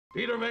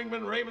Peter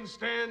Venkman, Raymond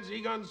Stans,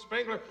 Egon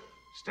Spengler.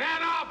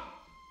 Stand up!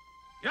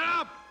 Get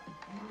up!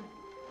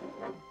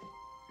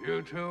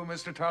 You too,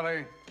 Mr.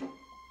 Tully.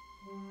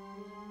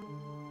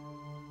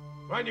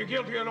 Find you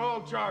guilty on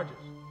all charges.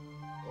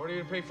 Order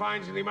you to pay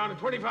fines in the amount of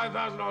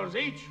 $25,000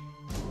 each.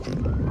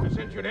 I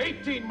sent you to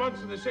 18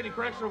 months in the city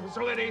correctional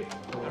facility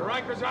at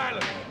Rikers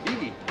Island.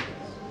 Evie,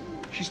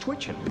 she's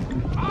twitching.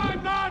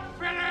 I'm not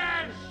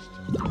finished!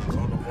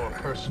 On a more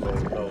personal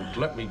note,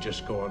 let me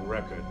just go on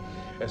record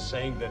as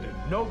saying that there's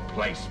no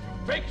place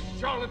for fake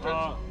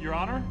charlatans. Your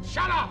Honor?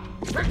 Shut up!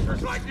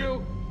 Tricksters like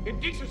you in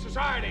decent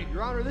society.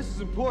 Your Honor, this is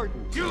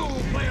important. You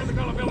play on the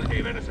gullibility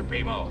of innocent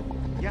people.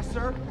 Yes,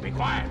 sir. Be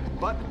quiet.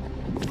 But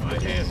my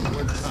hands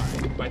were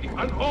tied by the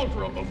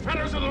unalterable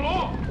fetters of the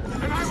law,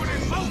 and I would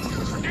invoke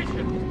the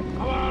tradition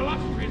of our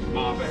illustrious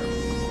forebears.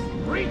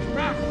 Reach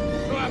back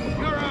to a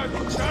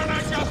purer,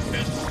 sterner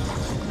justice,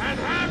 and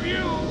have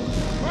you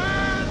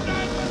burned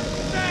at the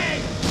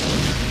stake!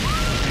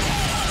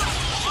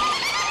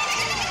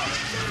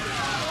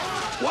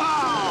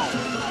 wow!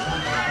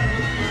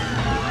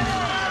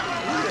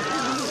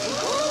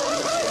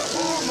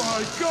 Oh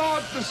my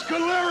God, the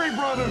Scoleri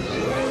Brothers!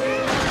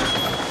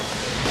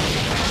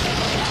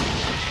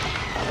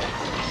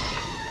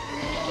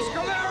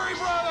 Scoleri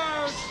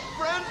Brothers!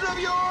 Friends of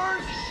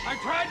yours? I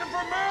tried them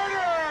for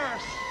murder!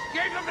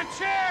 Gave them the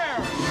chair!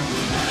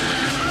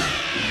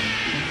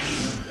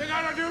 You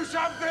gotta do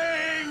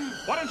something!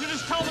 Why don't you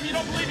just tell them you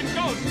don't believe in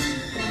ghosts?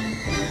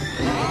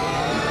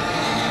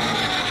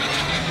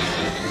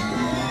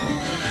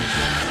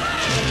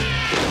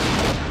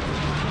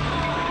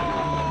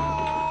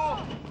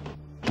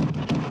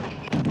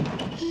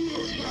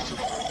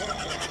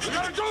 You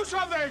gotta do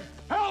something!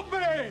 Help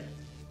me!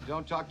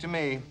 Don't talk to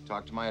me.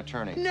 Talk to my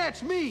attorney.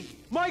 That's me!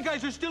 My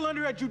guys are still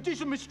under a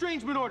judicial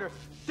estrangement order.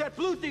 That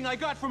blue thing I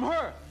got from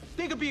her.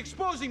 They could be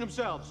exposing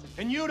themselves.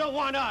 And you don't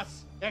want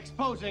us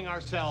exposing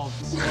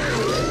ourselves. You're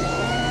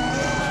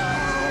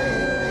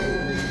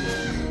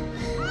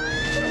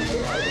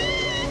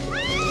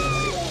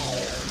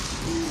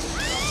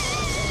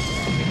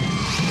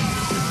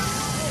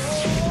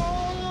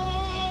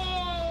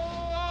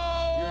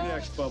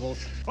next,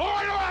 Bubbles. All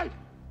right!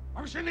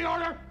 I've seen the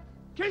order!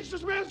 Case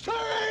dismissed!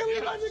 Hurry,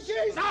 leave on the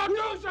case! Now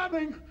do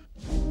something!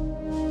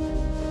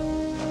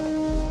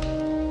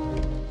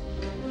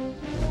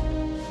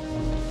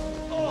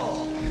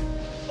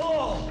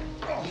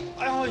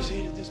 I always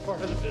hated this part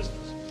of the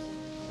business.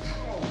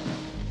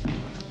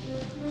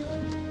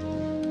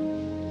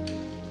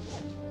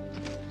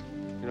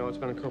 You know, it's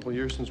been a couple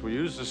years since we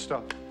used this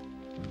stuff.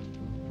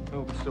 I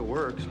hope it still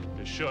works.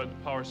 It should.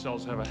 Power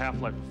cells have a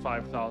half-life of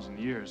 5,000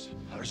 years.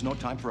 There's no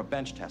time for a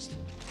bench test.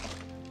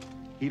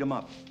 Heat them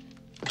up.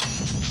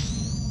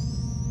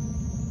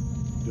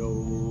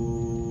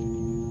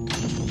 Do,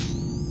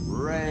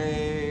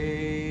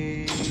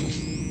 re.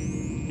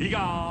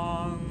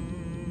 Egon!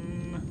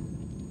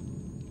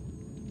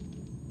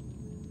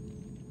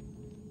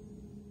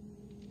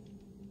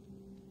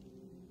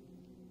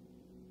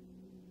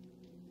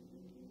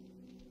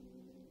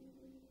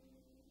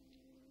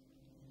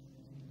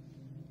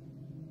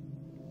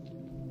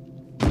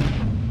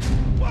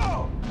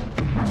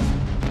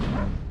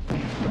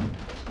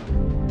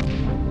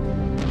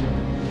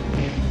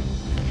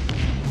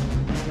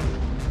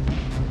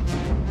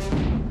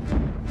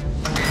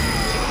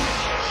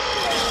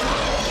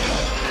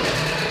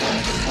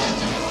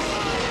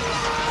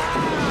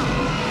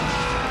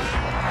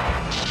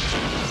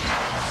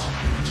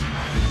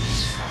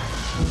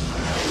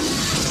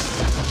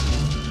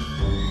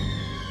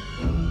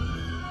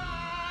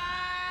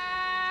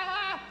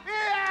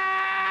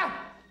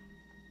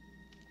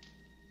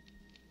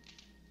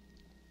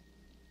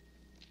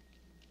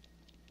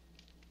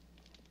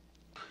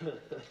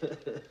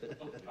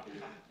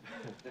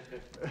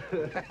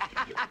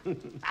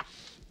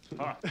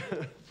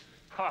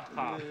 Ha ha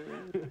ha.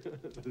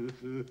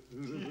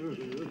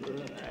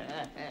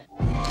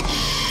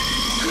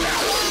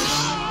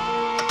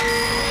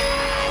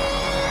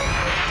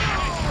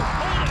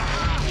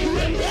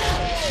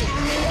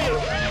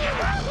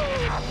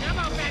 Come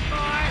on, bad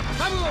boy!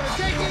 I'm gonna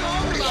take you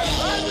home like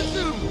a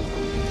soup!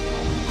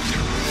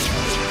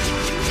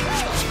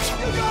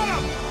 You got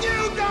him! You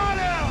got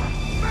him!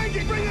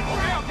 Frankie, bring it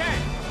around! Okay.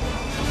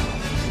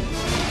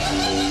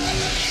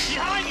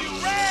 Behind you,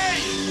 Ray!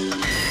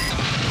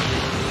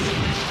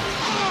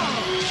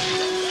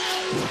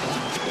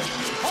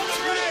 Hold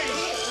it, Ray!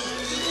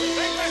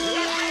 Take this,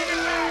 you're bringing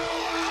it back!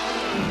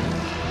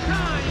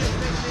 Come on, you big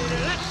leader,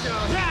 let's go!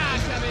 Yeah,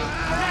 Chubby!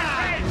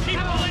 Hey, keep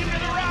pulling to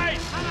the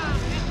right!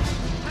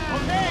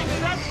 Okay, the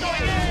truck's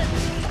going in!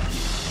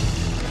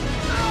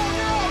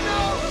 No!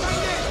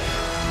 Bring it!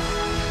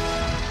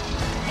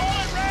 Hold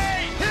it, Ray!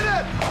 Hit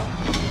it!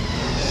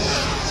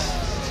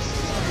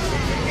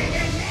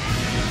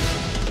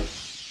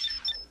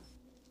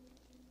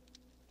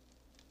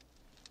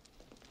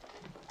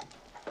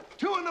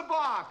 Two in the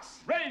box.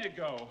 Ready to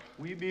go.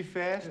 We be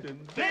fast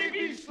and They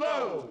be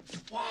slow!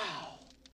 Wow!